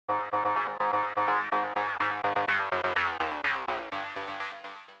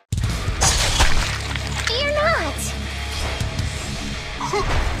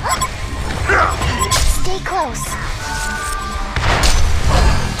Stay close.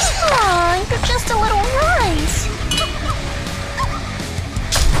 Aw, you're just a little runt.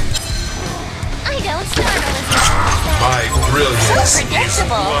 I don't startle as much as that. My brilliance So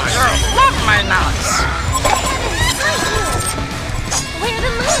predictable. Love my nuts. Where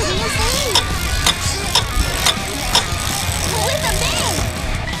the movies lead. With a bang.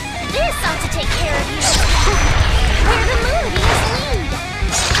 This ought to take care of you. Where the movies lead.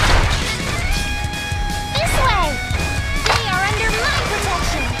 This way. They are under my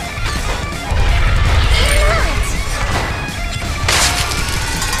protection. Not.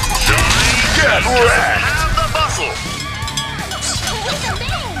 get wrecked! Have the bustle! With a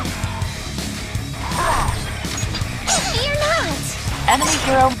bang. You're not. Enemy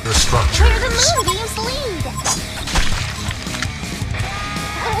hero. Your structure. Where the moonbeams lead.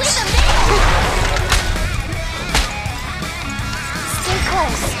 With a bang. Stay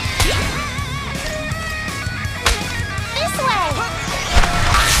close. This way.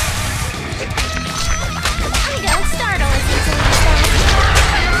 I don't startle as easily as that.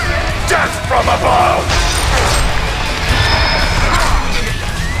 Death from above!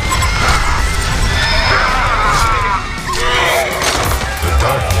 The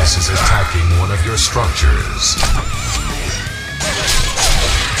darkness is attacking one of your structures.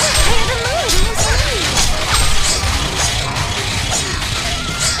 Where the moonbeams lead.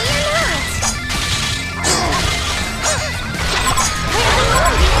 You're not. Where the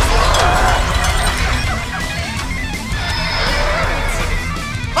moonbeams lead.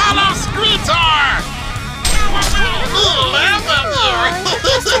 Follow Screetor!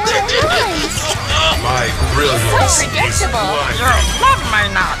 My brilliance So is predictable. blinding. Love my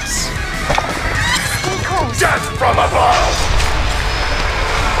nuts. Stay close. Death from above!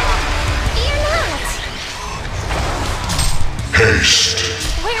 You're not. Haste!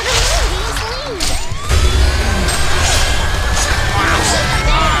 Where the moonbeams lead.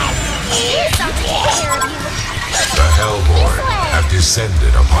 This ought to take care of you. The Hellborn have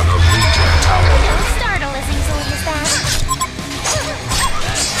descended upon a Legion tower. Don't startle as easily as that.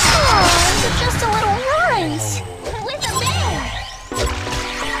 Oh, you're just a little runt. With a bang.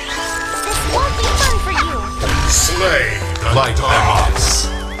 This won't be fun for you. Slay the light darkness.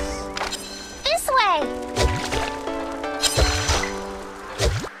 This way.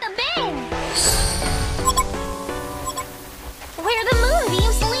 The bang. Where the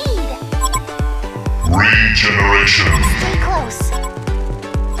moonbeams lead. Regeneration. Stay close.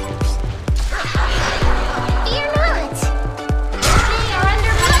 You're not. They are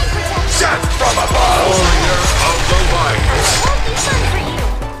under my protection. Death from above! Warrior of the light. This won't be fun for you.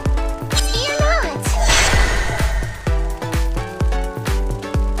 You're not.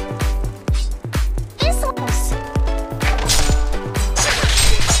 This one's.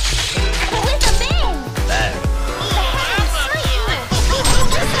 With a bang. The heavens smite you.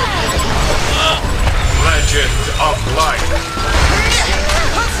 This way. Legend of light.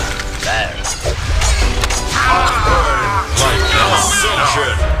 Like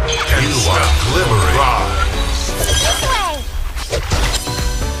ascension. You are glimmering. This way.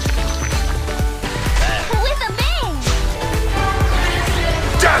 With a bang.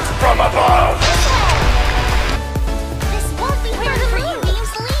 Death from above! This won't be where the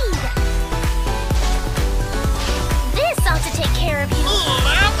moonbeams lead. This ought to take care of you.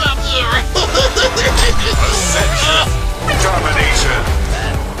 Ascension. Domination.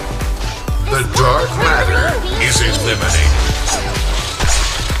 The dark matter is eliminated.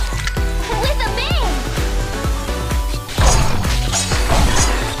 With a bang.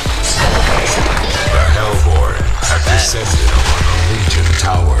 The Hellborn have descended upon a Legion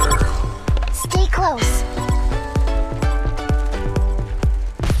tower. Stay close.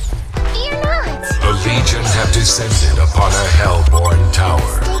 You're not. The Legion have descended upon a Hellborn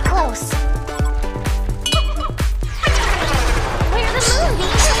tower. Stay close. Where the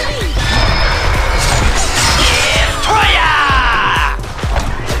moonbeams lead. This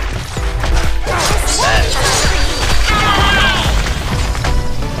won't be fun for you.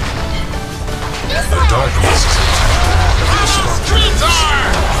 This The way. darkness is attacking.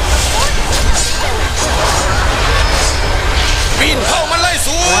ปีนเข้ามันเลย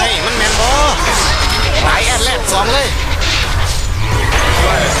สูเฮ้ยมันแมนบอตายแอดแรกสองเลย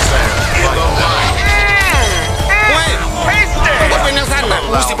In the light. เฮ้ยมันเป็นยังสั้นน่ะ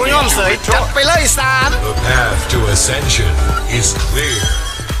กูสิบย่อมเสยจัดไปเลยสาม The path to ascension is clear.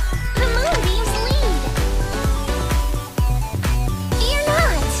 The moonbeams lead. You're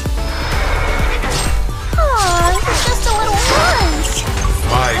not. Aw, you're just a little runt.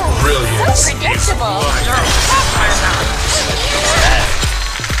 My brilliance So is predictable. blinding. Love my nuts.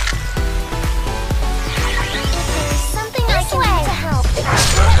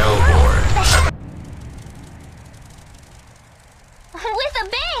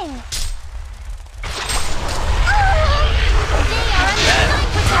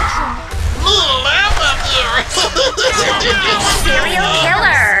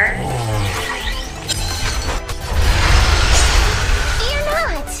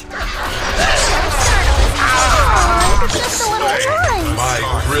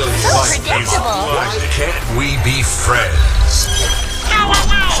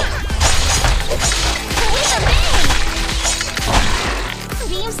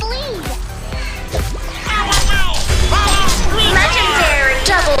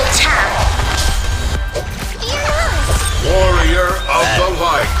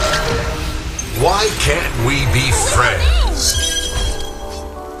 Why can't we be friends?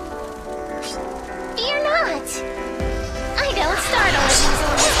 Fear not. I don't startle as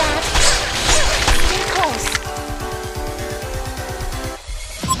easily as that. Stay close.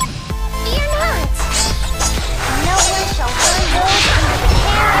 Fear not. No one shall find those under the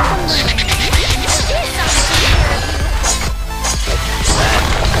care of the moon. This ought to take care of you.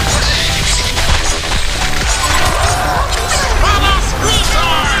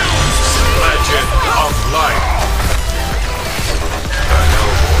 Legend of Light. The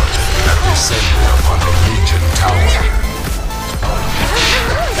Hellborn have descended upon a Legion tower.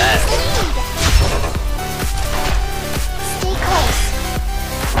 Stay close.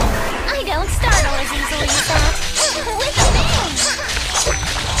 I don't startle as easily as that. With a bang!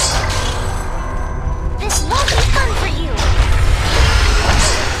 This won't be fun for you.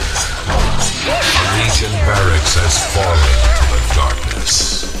 Legion barracks has fallen to the darkness.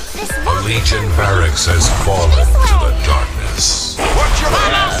 This A won't be Legion fun for you. barracks has fallen to the darkness. Watch your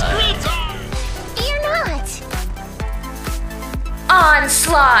back! Fear not.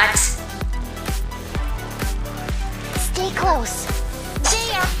 Onslaught! Stay close.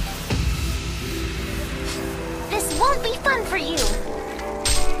 There. This won't be fun for you.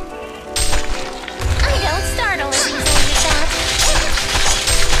 I don't startle as easily as that.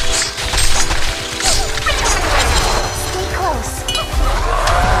 Stay close.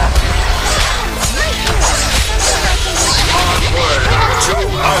 Onward to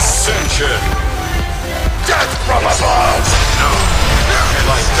Ascension! Death from above!